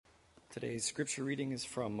Today's scripture reading is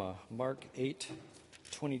from Mark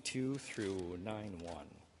 8:22 through 9:1.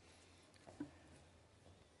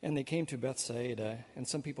 And they came to Bethsaida, and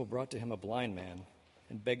some people brought to him a blind man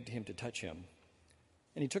and begged him to touch him.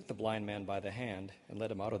 And he took the blind man by the hand and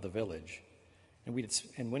led him out of the village.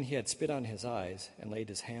 And when he had spit on his eyes and laid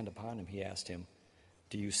his hand upon him, he asked him,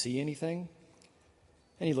 "Do you see anything?"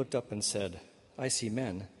 And he looked up and said, "I see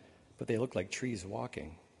men, but they look like trees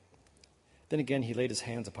walking." Then again he laid his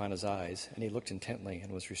hands upon his eyes, and he looked intently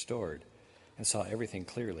and was restored, and saw everything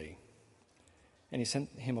clearly. And he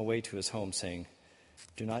sent him away to his home, saying,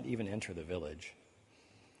 "Do not even enter the village."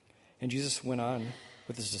 And Jesus went on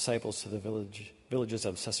with his disciples to the villages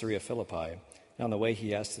of Caesarea Philippi. And on the way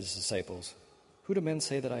he asked his disciples, "Who do men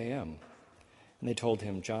say that I am?" And they told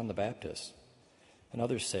him, "John the Baptist, and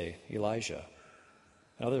others say Elijah,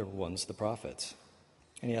 and other ones the prophets."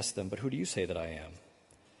 And he asked them, "But who do you say that I am?"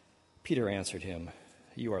 Peter answered him,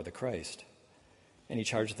 "You are the Christ." And he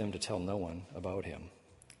charged them to tell no one about him.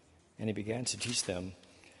 And he began to teach them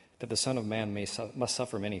that the Son of Man must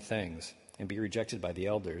suffer many things, and be rejected by the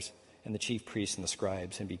elders and the chief priests and the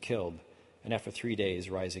scribes, and be killed, and after 3 days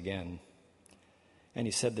rise again. And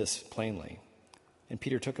he said this plainly. And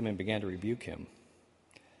Peter took him and began to rebuke him.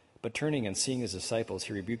 But turning and seeing his disciples,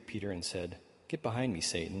 he rebuked Peter and said, "Get behind me,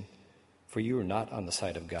 Satan, for you are not on the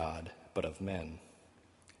side of God, but of men."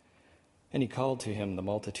 And he called to him the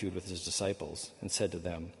multitude with his disciples, and said to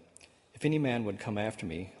them, "If any man would come after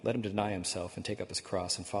me, let him deny himself and take up his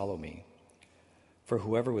cross and follow me. For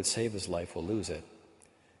whoever would save his life will lose it,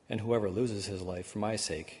 and whoever loses his life for my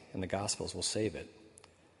sake and the gospel's will save it.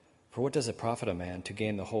 For what does it profit a man to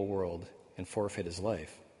gain the whole world and forfeit his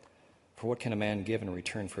life? For what can a man give in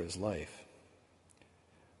return for his life?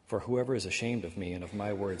 For whoever is ashamed of me and of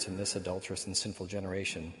my words in this adulterous and sinful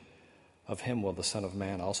generation, of him will the Son of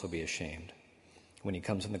Man also be ashamed, when he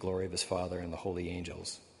comes in the glory of his Father and the holy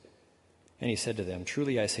angels." And he said to them,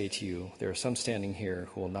 "Truly I say to you, there are some standing here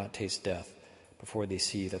who will not taste death before they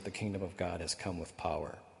see that the kingdom of God has come with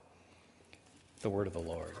power." The word of the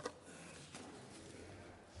Lord.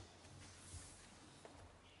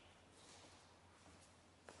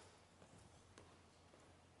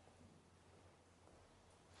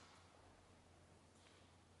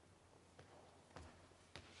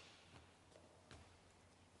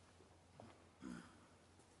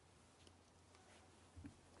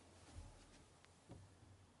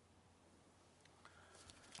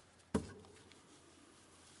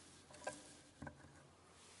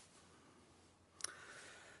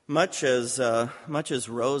 Much as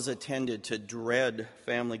Rosa tended to dread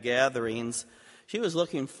family gatherings, she was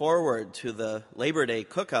looking forward to the Labor Day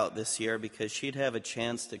cookout this year because she'd have a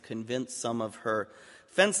chance to convince some of her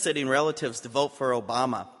fence-sitting relatives to vote for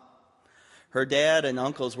Obama. Her dad and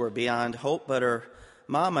uncles were beyond hope, but her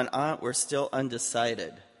mom and aunt were still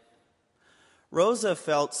undecided. Rosa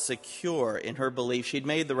felt secure in her belief she'd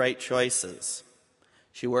made the right choices.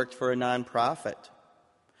 She worked for a nonprofit.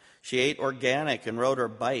 She ate organic and rode her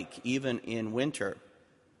bike, even in winter.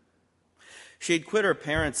 She'd quit her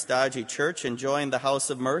parents' dodgy church and joined the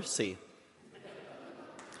House of Mercy.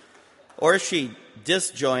 Or she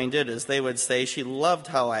disjoined it, as they would say. She loved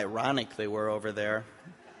how ironic they were over there.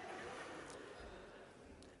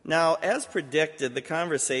 Now, as predicted, the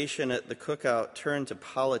conversation at the cookout turned to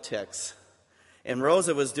politics. And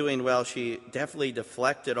Rosa was doing well. She definitely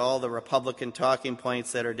deflected all the Republican talking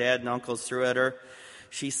points that her dad and uncles threw at her.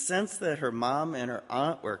 She sensed that her mom and her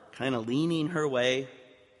aunt were kind of leaning her way.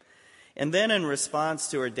 And then in response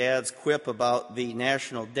to her dad's quip about the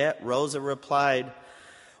national debt, Rosa replied,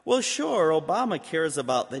 "Well, sure, Obama cares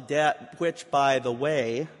about the debt, which, by the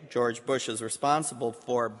way, George Bush is responsible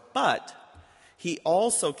for, but he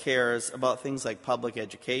also cares about things like public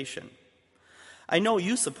education. I know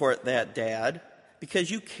you support that, Dad,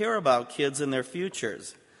 because you care about kids and their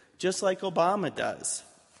futures, just like Obama does."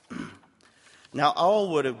 Now,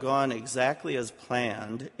 all would have gone exactly as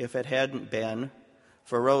planned if it hadn't been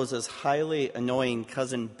for Rosa's highly annoying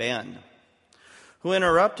cousin Ben, who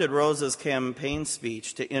interrupted Rosa's campaign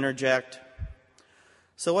speech to interject,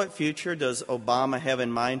 "So what future does Obama have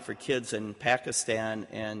in mind for kids in Pakistan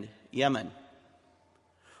and Yemen?"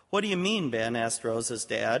 "What do you mean, Ben?" asked Rosa's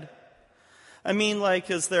dad. "I mean, like,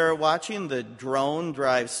 as they're watching the drone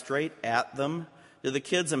drive straight at them, do the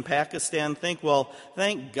kids in Pakistan think, well,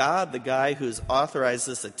 thank God the guy who's authorized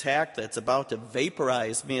this attack that's about to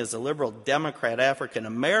vaporize me as a liberal Democrat African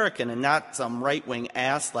American and not some right-wing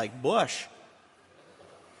ass like Bush?"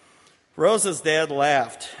 Rosa's dad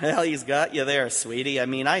laughed. "Well, he's got you there, sweetie. I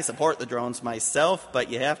mean, I support the drones myself,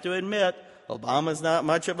 but you have to admit, Obama's not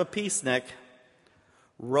much of a peacenik."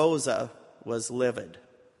 Rosa was livid.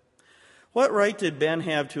 What right did Ben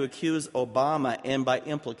have to accuse Obama, and by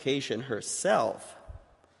implication herself,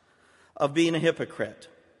 of being a hypocrite?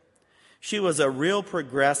 She was a real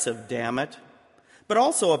progressive, damn it, but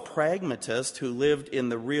also a pragmatist who lived in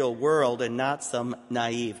the real world and not some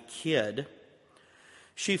naive kid.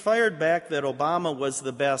 She fired back that Obama was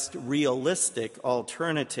the best realistic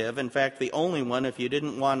alternative, in fact, the only one if you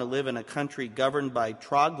didn't want to live in a country governed by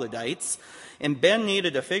troglodytes. And Ben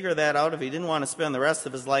needed to figure that out if he didn't want to spend the rest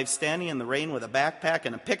of his life standing in the rain with a backpack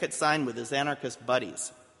and a picket sign with his anarchist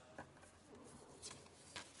buddies.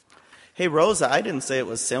 Hey, Rosa, I didn't say it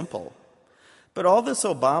was simple. But all this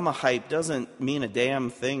Obama hype doesn't mean a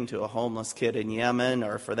damn thing to a homeless kid in Yemen,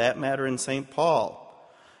 or for that matter in St. Paul.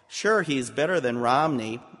 Sure, he's better than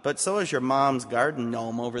Romney, but so is your mom's garden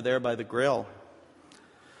gnome over there by the grill.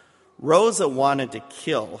 Rosa wanted to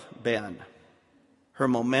kill Ben. Her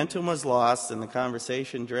momentum was lost and the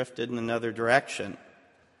conversation drifted in another direction.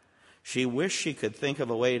 She wished she could think of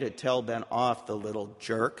a way to tell Ben off, the little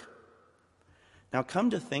jerk. Now come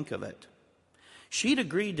to think of it, she'd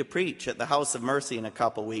agreed to preach at the House of Mercy in a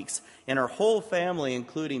couple weeks, and her whole family,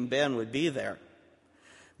 including Ben, would be there.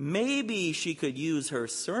 Maybe she could use her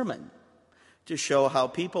sermon to show how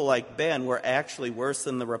people like Ben were actually worse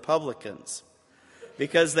than the Republicans,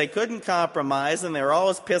 because they couldn't compromise and they were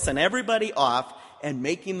always pissing everybody off and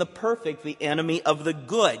making the perfect the enemy of the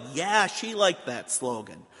good. Yeah, she liked that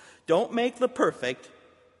slogan. Don't make the perfect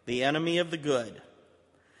the enemy of the good.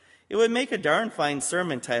 It would make a darn fine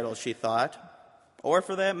sermon title, she thought, or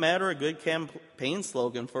for that matter, a good campaign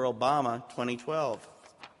slogan for Obama 2012.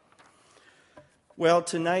 Well,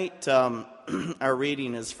 tonight our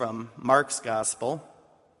reading is from Mark's Gospel.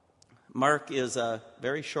 Mark is a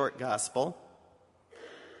very short gospel.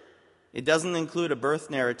 It doesn't include a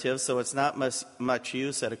birth narrative, so it's not much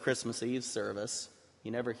use at a Christmas Eve service.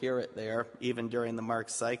 You never hear it there, even during the Mark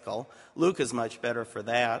cycle. Luke is much better for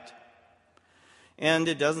that. And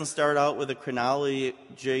it doesn't start out with a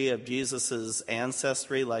chronology of Jesus'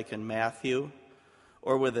 ancestry like in Matthew,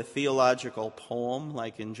 or with a theological poem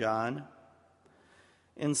like in John.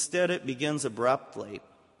 Instead, it begins abruptly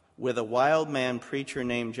with a wild man preacher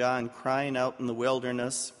named John crying out in the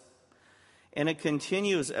wilderness, and it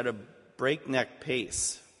continues at a breakneck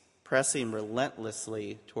pace, pressing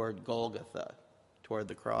relentlessly toward Golgotha, toward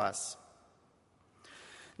the cross.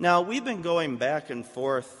 Now, we've been going back and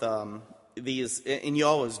forth these, and you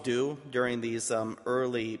always do during these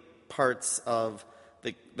early parts of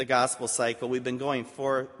the gospel cycle. We've been going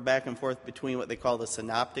back and forth between what they call the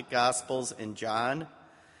synoptic gospels and John,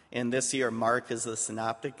 and this year Mark is the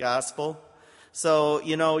synoptic gospel. So,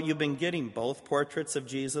 you've been getting both portraits of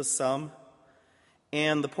Jesus some,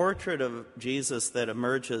 and the portrait of Jesus that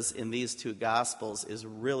emerges in these two gospels is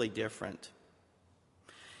really different.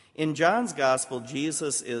 In John's gospel,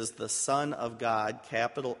 Jesus is the Son of God,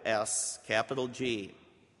 capital S, capital G.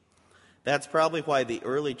 That's probably why the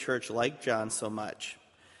early church liked John so much,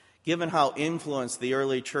 given how influenced the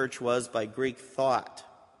early church was by Greek thought,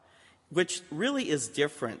 which really is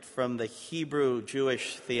different from the Hebrew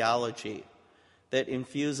Jewish theology that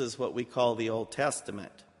infuses what we call the Old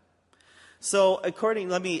Testament. So I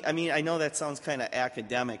know that sounds kind of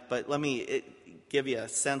academic, but let me give you a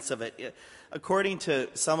sense of it. According to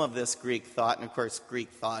some of this Greek thought, and of course Greek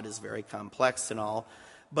thought is very complex and all,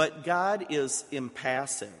 but God is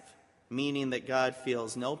impassive, meaning that God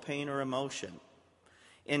feels no pain or emotion.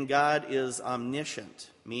 And God is omniscient,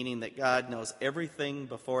 meaning that God knows everything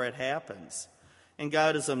before it happens. And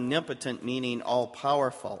God is omnipotent, meaning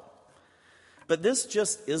all-powerful. But this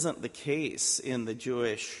just isn't the case in the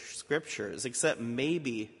Jewish scriptures, except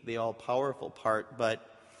maybe the all-powerful part, but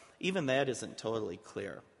even that isn't totally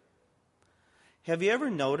clear. Have you ever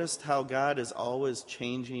noticed how God is always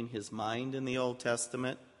changing his mind in the Old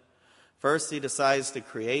Testament? First he decides to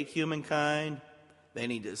create humankind, then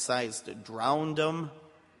he decides to drown them,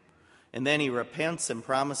 and then he repents and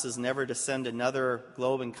promises never to send another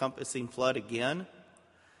globe-encompassing flood again.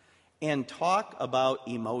 And talk about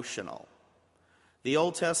emotional. The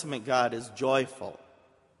Old Testament God is joyful,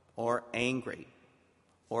 or angry,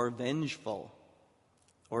 or vengeful,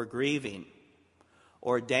 or grieving,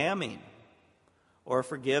 or damning, or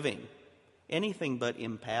forgiving, anything but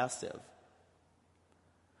impassive.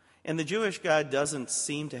 And the Jewish God doesn't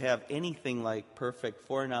seem to have anything like perfect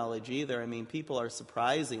foreknowledge either. People are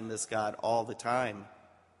surprising this God all the time.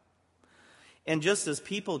 And just as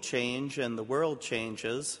people change and the world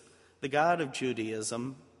changes, the God of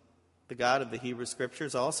Judaism, the God of the Hebrew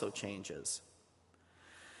Scriptures, also changes.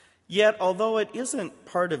 Yet, although it isn't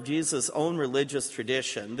part of Jesus' own religious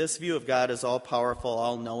tradition, this view of God as all-powerful,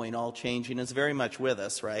 all-knowing, all-changing is very much with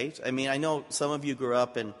us, right? I mean, I know some of you grew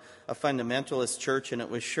up in a fundamentalist church and it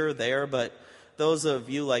was sure there, but those of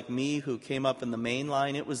you like me who came up in the main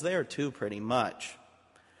line, it was there too pretty much.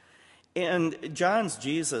 And John's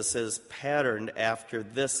Jesus is patterned after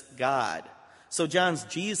this God. So John's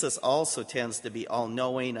Jesus also tends to be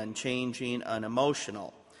all-knowing, unchanging,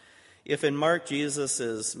 unemotional. If in Mark Jesus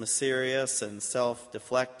is mysterious and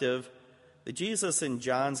self-deflective, the Jesus in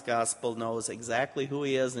John's gospel knows exactly who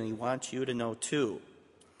he is and he wants you to know too.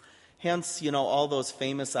 Hence, all those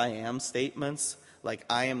famous I am statements, like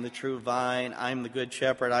I am the true vine, I am the good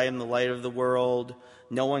shepherd, I am the light of the world,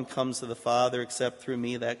 no one comes to the Father except through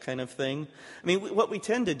me, that kind of thing. I mean, what we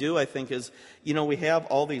tend to do, I think, is, we have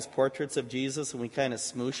all these portraits of Jesus and we kind of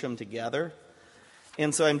smoosh them together.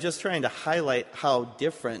 And so I'm just trying to highlight how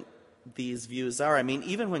different these views are. I mean,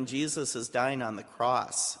 even when Jesus is dying on the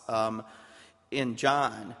cross in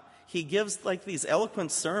John, he gives like these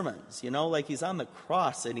eloquent sermons, like he's on the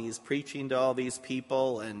cross and he's preaching to all these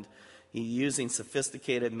people and he's using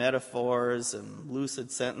sophisticated metaphors and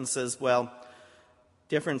lucid sentences. Well,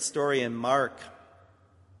 different story in Mark,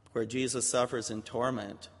 where Jesus suffers in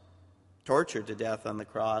torment, tortured to death on the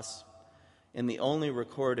cross, and the only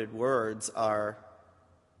recorded words are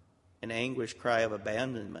an anguished cry of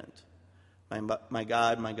abandonment. My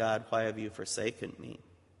God, why have you forsaken me?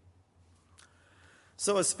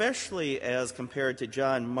 So especially as compared to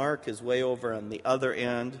John, Mark is way over on the other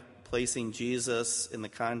end, placing Jesus in the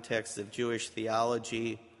context of Jewish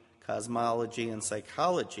theology, cosmology, and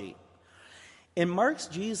psychology. And Mark's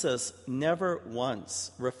Jesus never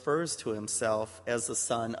once refers to himself as the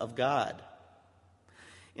Son of God.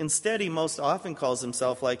 Instead, he most often calls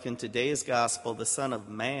himself, like in today's gospel, the Son of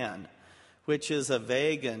Man, which is a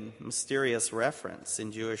vague and mysterious reference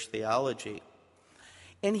in Jewish theology.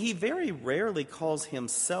 And he very rarely calls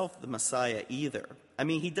himself the Messiah either. I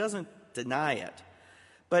mean, he doesn't deny it.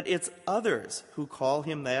 But it's others who call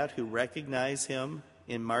him that, who recognize him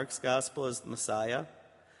in Mark's gospel as the Messiah.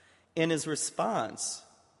 And his response,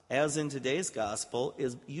 as in today's gospel,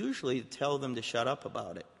 is usually to tell them to shut up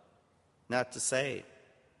about it, not to say.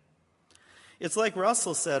 It's like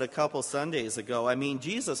Russell said a couple Sundays ago. I mean,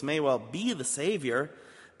 Jesus may well be the Savior,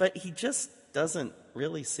 but he just doesn't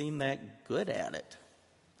really seem that good at it,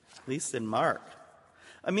 at least in Mark.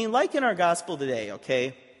 I mean, like in our gospel today,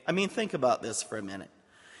 okay? I mean, think about this for a minute.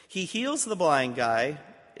 He heals the blind guy,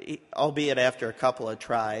 albeit after a couple of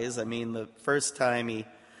tries. I mean, the first time he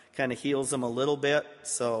kind of heals him a little bit,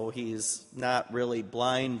 so he's not really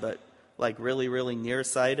blind, but like really, really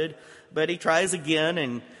nearsighted. But he tries again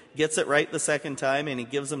and gets it right the second time, and he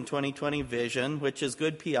gives him 20/20 vision, which is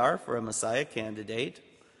good PR for a Messiah candidate.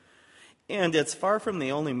 And it's far from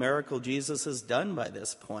the only miracle Jesus has done by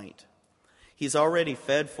this point. He's already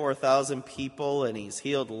fed 4,000 people, and he's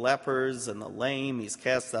healed lepers and the lame. He's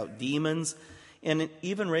cast out demons, and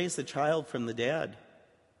even raised a child from the dead.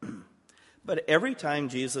 But every time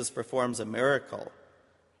Jesus performs a miracle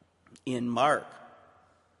in Mark,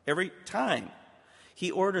 every time, he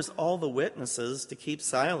orders all the witnesses to keep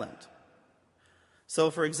silent. So,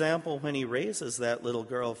 for example, when he raises that little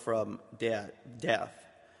girl from death,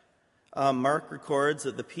 Mark records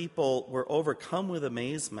that the people were overcome with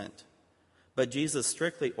amazement, but Jesus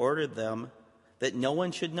strictly ordered them that no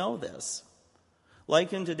one should know this.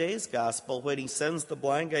 Like in today's gospel, when he sends the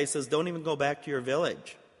blind guy, he says, don't even go back to your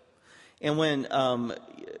village. And when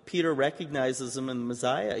Peter recognizes him in the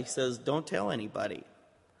Messiah, he says, don't tell anybody.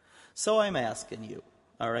 So I'm asking you,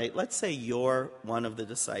 all right, let's say you're one of the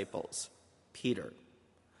disciples, Peter.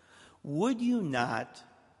 Would you not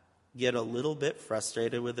get a little bit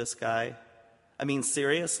frustrated with this guy? I mean,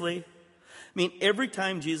 seriously? I mean, every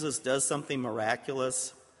time Jesus does something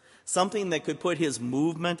miraculous, something that could put his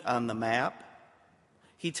movement on the map,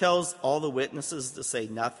 he tells all the witnesses to say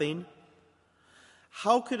nothing.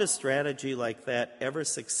 How could a strategy like that ever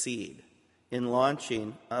succeed in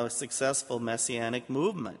launching a successful messianic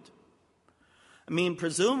movement? I mean,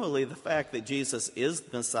 presumably the fact that Jesus is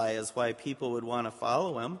the Messiah is why people would want to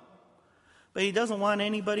follow him, but he doesn't want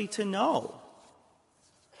anybody to know.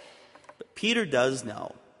 But Peter does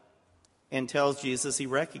know and tells Jesus he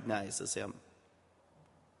recognizes him.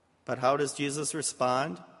 But how does Jesus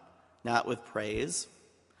respond? Not with praise,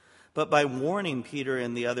 but by warning Peter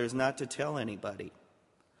and the others not to tell anybody.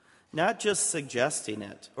 Not just suggesting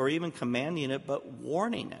it or even commanding it, but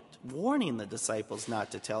warning the disciples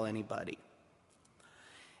not to tell anybody.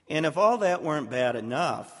 And if all that weren't bad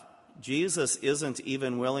enough, Jesus isn't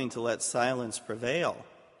even willing to let silence prevail.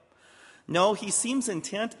 No, he seems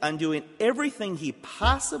intent on doing everything he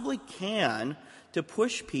possibly can to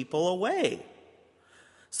push people away.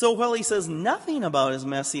 So while he says nothing about his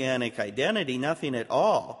messianic identity, nothing at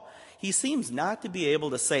all, he seems not to be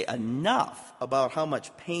able to say enough about how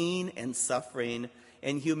much pain and suffering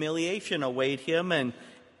and humiliation await him and,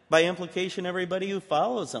 by implication, everybody who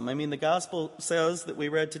follows him. I mean, the gospel says that we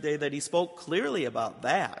read today that he spoke clearly about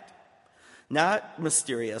that, not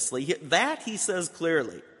mysteriously. That he says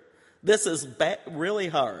clearly. This is really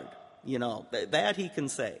hard, that he can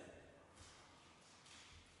say.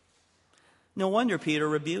 No wonder Peter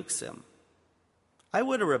rebukes him. I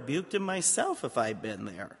would have rebuked him myself if I'd been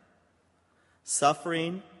there.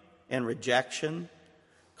 Suffering and rejection,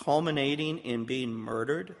 culminating in being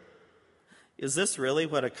murdered. Is this really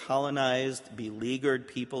what a colonized, beleaguered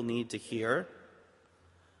people need to hear?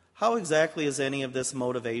 How exactly is any of this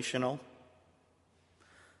motivational?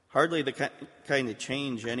 Hardly the kind of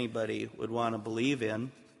change anybody would want to believe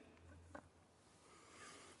in.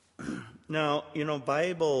 Now,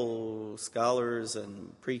 Bible scholars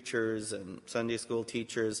and preachers and Sunday school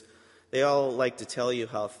teachers, they all like to tell you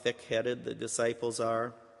how thick-headed the disciples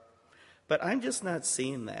are. But I'm just not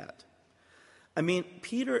seeing that. I mean,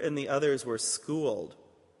 Peter and the others were schooled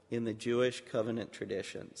in the Jewish covenant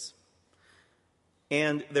traditions.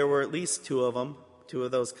 And there were at least two of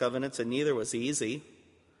those covenants, and neither was easy.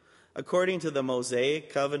 According to the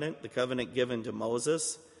Mosaic covenant, the covenant given to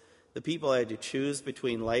Moses, the people had to choose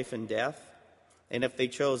between life and death. And if they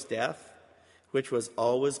chose death, which was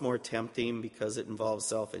always more tempting because it involved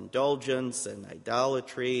self-indulgence and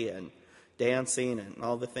idolatry and dancing and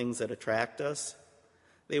all the things that attract us,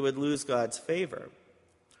 they would lose God's favor.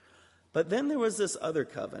 But then there was this other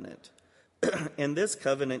covenant, and this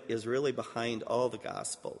covenant is really behind all the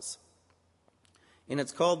Gospels. And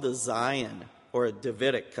it's called the Zion, or a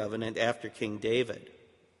Davidic covenant after King David,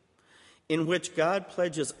 in which God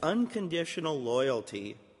pledges unconditional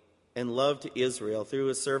loyalty and love to Israel through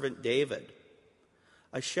his servant David,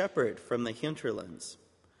 a shepherd from the hinterlands,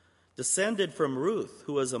 descended from Ruth,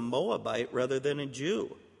 who was a Moabite rather than a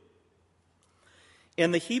Jew.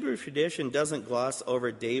 And the Hebrew tradition doesn't gloss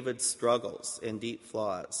over David's struggles and deep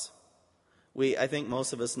flaws. I think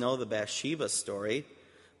most of us know the Bathsheba story,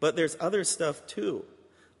 but there's other stuff too,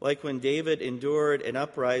 like when David endured an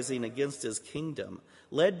uprising against his kingdom,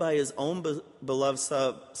 led by his own beloved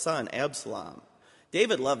son, Absalom.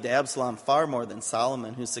 David loved Absalom far more than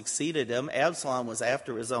Solomon, who succeeded him. Absalom was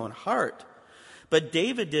after his own heart. But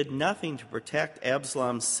David did nothing to protect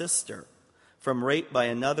Absalom's sister from rape by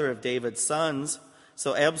another of David's sons.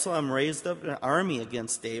 So Absalom raised up an army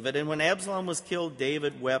against David, and when Absalom was killed,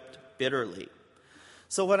 David wept bitterly.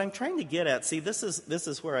 So what I'm trying to get at, see, this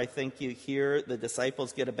is where I think you hear the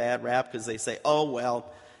disciples get a bad rap because they say, oh, well,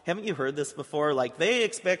 haven't you heard this before? Like they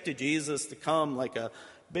expected Jesus to come like a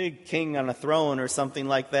big king on a throne or something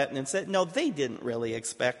like that. And instead, no, they didn't really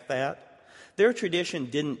expect that. Their tradition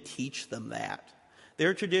didn't teach them that.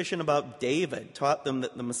 Their tradition about David taught them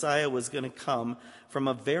that the Messiah was going to come from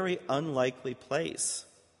a very unlikely place.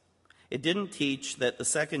 It didn't teach that the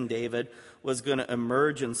second David was going to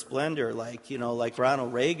emerge in splendor like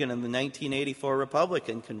Ronald Reagan in the 1984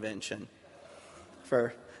 Republican convention. For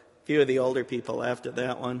a few of the older people after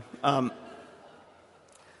that one.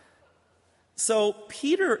 So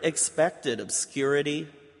Peter expected obscurity.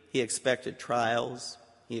 He expected trials.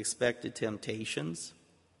 He expected temptations.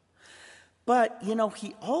 But,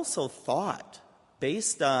 he also thought,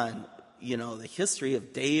 based on, the history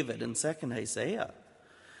of David and 2nd Isaiah,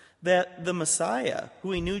 that the Messiah,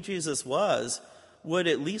 who he knew Jesus was, would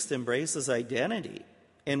at least embrace his identity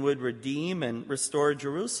and would redeem and restore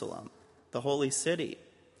Jerusalem, the holy city.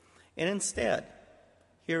 And instead,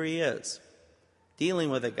 here he is,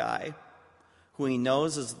 dealing with a guy who he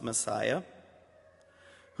knows is the Messiah,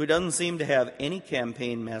 who doesn't seem to have any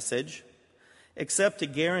campaign message except to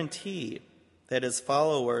guarantee that his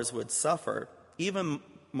followers would suffer even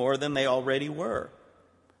more than they already were.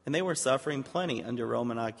 And they were suffering plenty under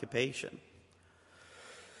Roman occupation.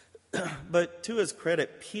 But to his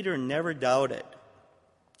credit, Peter never doubted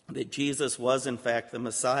that Jesus was in fact the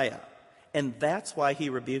Messiah. And that's why he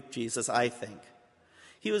rebuked Jesus, I think.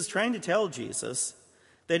 He was trying to tell Jesus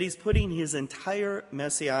that he's putting his entire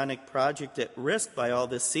messianic project at risk by all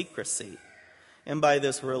this secrecy and by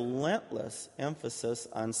this relentless emphasis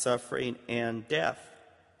on suffering and death.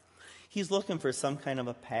 He's looking for some kind of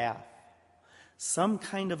a path, some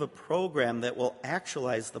kind of a program that will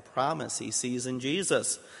actualize the promise he sees in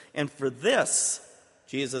Jesus. And for this,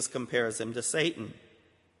 Jesus compares him to Satan.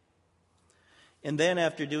 And then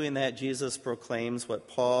after doing that, Jesus proclaims what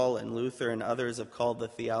Paul and Luther and others have called the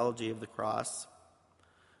theology of the cross,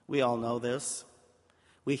 We all know this.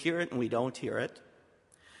 We hear it and we don't hear it.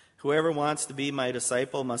 Whoever wants to be my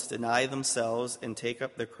disciple must deny themselves and take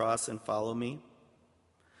up their cross and follow me.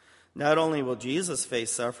 Not only will Jesus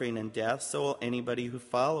face suffering and death, so will anybody who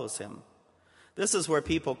follows him. This is where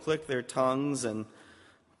people click their tongues and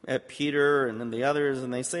at Peter and then the others,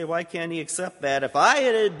 and they say, why can't he accept that? If I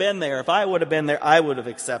had been there, if I would have been there, I would have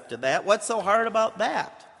accepted that. What's so hard about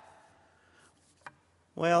that?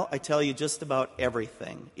 Well, I tell you, just about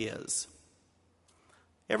everything is.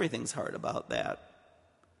 Everything's hard about that.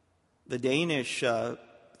 The Danish Lutheran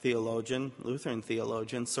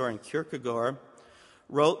theologian, Søren Kierkegaard,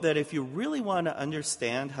 wrote that if you really want to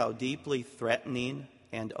understand how deeply threatening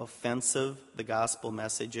and offensive the gospel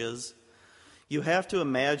message is, you have to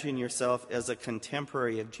imagine yourself as a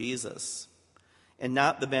contemporary of Jesus and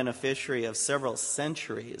not the beneficiary of several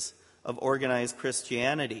centuries of organized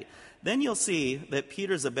Christianity. Then you'll see that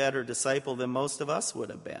Peter's a better disciple than most of us would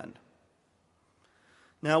have been.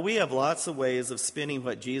 Now, we have lots of ways of spinning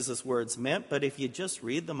what Jesus' words meant, but if you just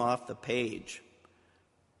read them off the page,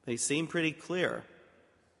 they seem pretty clear.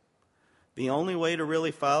 The only way to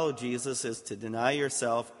really follow Jesus is to deny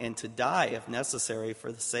yourself and to die, if necessary,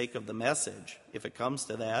 for the sake of the message, if it comes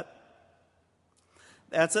to that.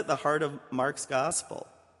 That's at the heart of Mark's gospel.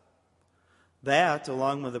 That,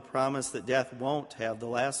 along with the promise that death won't have the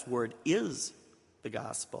last word, is the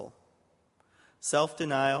gospel.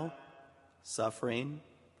 Self-denial, suffering,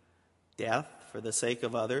 death for the sake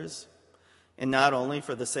of others, and not only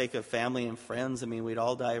for the sake of family and friends. I mean, we'd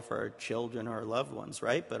all die for our children or our loved ones,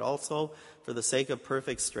 right? But also for the sake of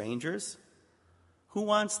perfect strangers. Who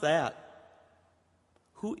wants that?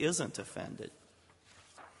 Who isn't offended?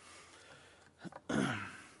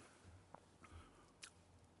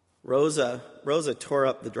 Rosa tore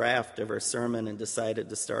up the draft of her sermon and decided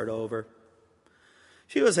to start over.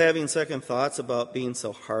 She was having second thoughts about being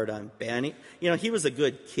so hard on Ben. He was a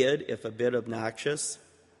good kid, if a bit obnoxious.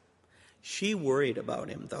 She worried about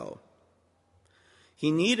him, though.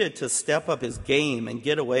 He needed to step up his game and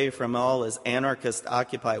get away from all his anarchist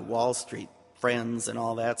Occupy Wall Street friends and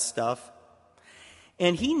all that stuff.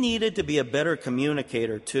 And he needed to be a better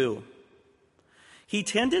communicator, too. He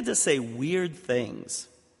tended to say weird things.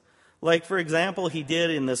 Like, for example, he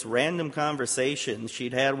did in this random conversation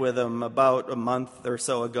she'd had with him about a month or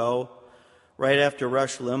so ago, right after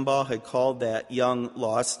Rush Limbaugh had called that young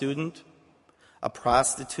law student a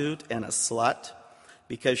prostitute and a slut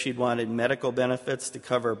because she'd wanted medical benefits to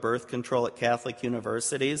cover birth control at Catholic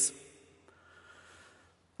universities.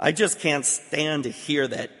 I just can't stand to hear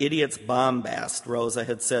that idiot's bombast, Rosa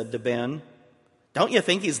had said to Ben. Don't you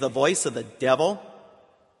think he's the voice of the devil?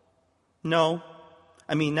 No.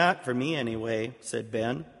 I mean, not for me anyway, said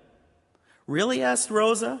Ben. Really? Asked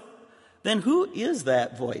Rosa. Then who is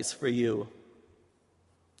that voice for you?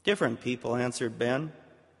 Different people, answered Ben.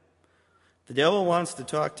 The devil wants to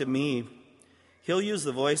talk to me. He'll use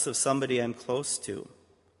the voice of somebody I'm close to,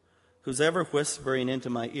 who's ever whispering into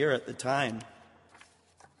my ear at the time.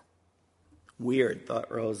 Weird,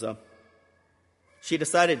 thought Rosa. She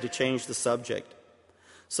decided to change the subject.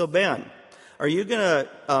 So, Ben, are you going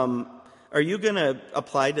to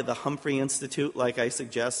apply to the Humphrey Institute like I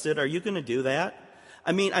suggested? Are you going to do that?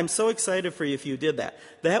 I mean, I'm so excited for you if you did that.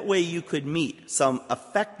 That way you could meet some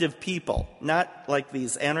effective people, not like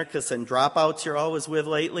these anarchists and dropouts you're always with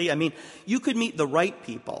lately. I mean, you could meet the right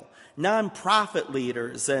people, nonprofit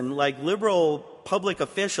leaders and like liberal public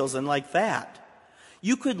officials and like that.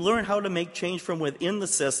 You could learn how to make change from within the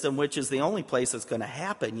system, which is the only place it's going to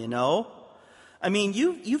happen, you know? I mean,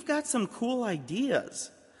 you've got some cool ideas,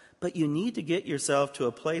 but you need to get yourself to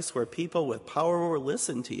a place where people with power will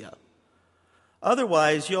listen to you.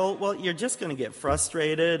 Otherwise, you're just going to get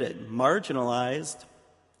frustrated and marginalized.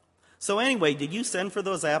 So anyway, did you send for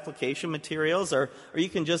those application materials, or you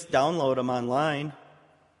can just download them online?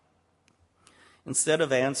 Instead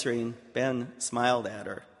of answering, Ben smiled at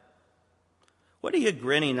her. What are you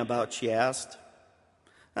grinning about, she asked.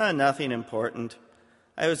 Nothing important.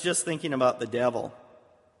 I was just thinking about the devil.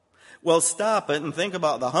 Well, stop it and think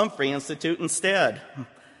about the Humphrey Institute instead.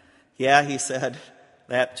 Yeah, he said,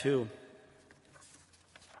 that too.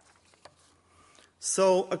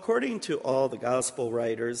 So, according to all the gospel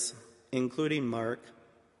writers, including Mark,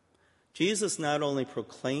 Jesus not only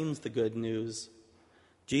proclaims the good news,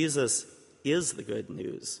 Jesus is the good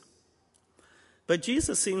news. But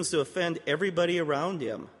Jesus seems to offend everybody around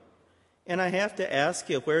him. And I have to ask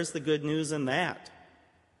you, where's the good news in that?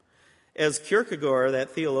 As Kierkegaard,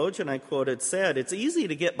 that theologian I quoted, said, it's easy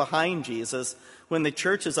to get behind Jesus when the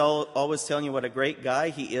church is always telling you what a great guy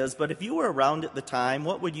he is, but if you were around at the time,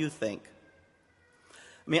 what would you think?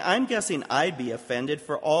 I mean, I'm guessing I'd be offended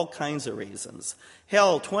for all kinds of reasons.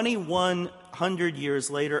 Hell, 2,100 years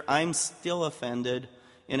later, I'm still offended,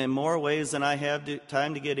 and in more ways than I have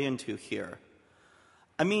time to get into here.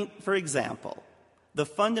 I mean, for example, the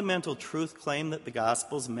fundamental truth claim that the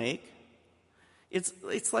Gospels make,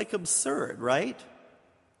 it's like absurd, right?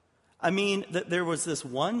 I mean, that there was this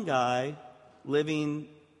one guy living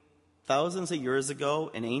thousands of years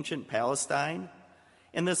ago in ancient Palestine,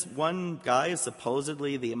 and this one guy is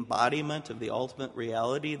supposedly the embodiment of the ultimate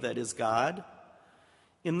reality that is God.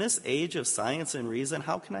 In this age of science and reason,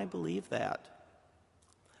 how can I believe that?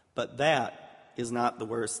 But that is not the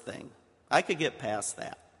worst thing. I could get past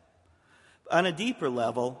that. On a deeper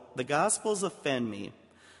level, the Gospels offend me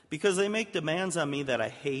because they make demands on me that I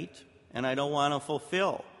hate and I don't want to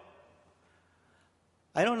fulfill.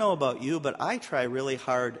 I don't know about you, but I try really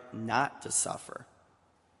hard not to suffer.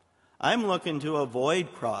 I'm looking to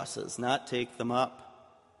avoid crosses, not take them up.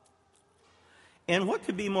 And what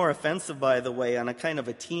could be more offensive, by the way, on a kind of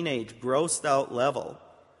a teenage, grossed out level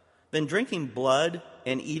than drinking blood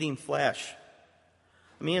and eating flesh?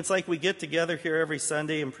 I mean, it's like we get together here every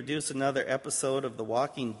Sunday and produce another episode of The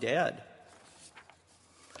Walking Dead.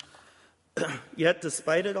 Yet,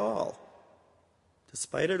 despite it all,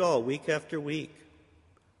 week after week,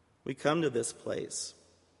 we come to this place,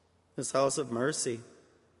 this house of mercy.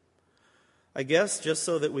 I guess just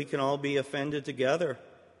so that we can all be offended together.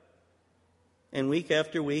 And week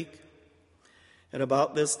after week, at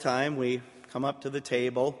about this time, we come up to the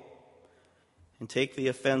table and take the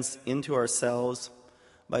offense into ourselves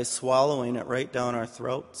by swallowing it right down our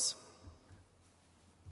throats.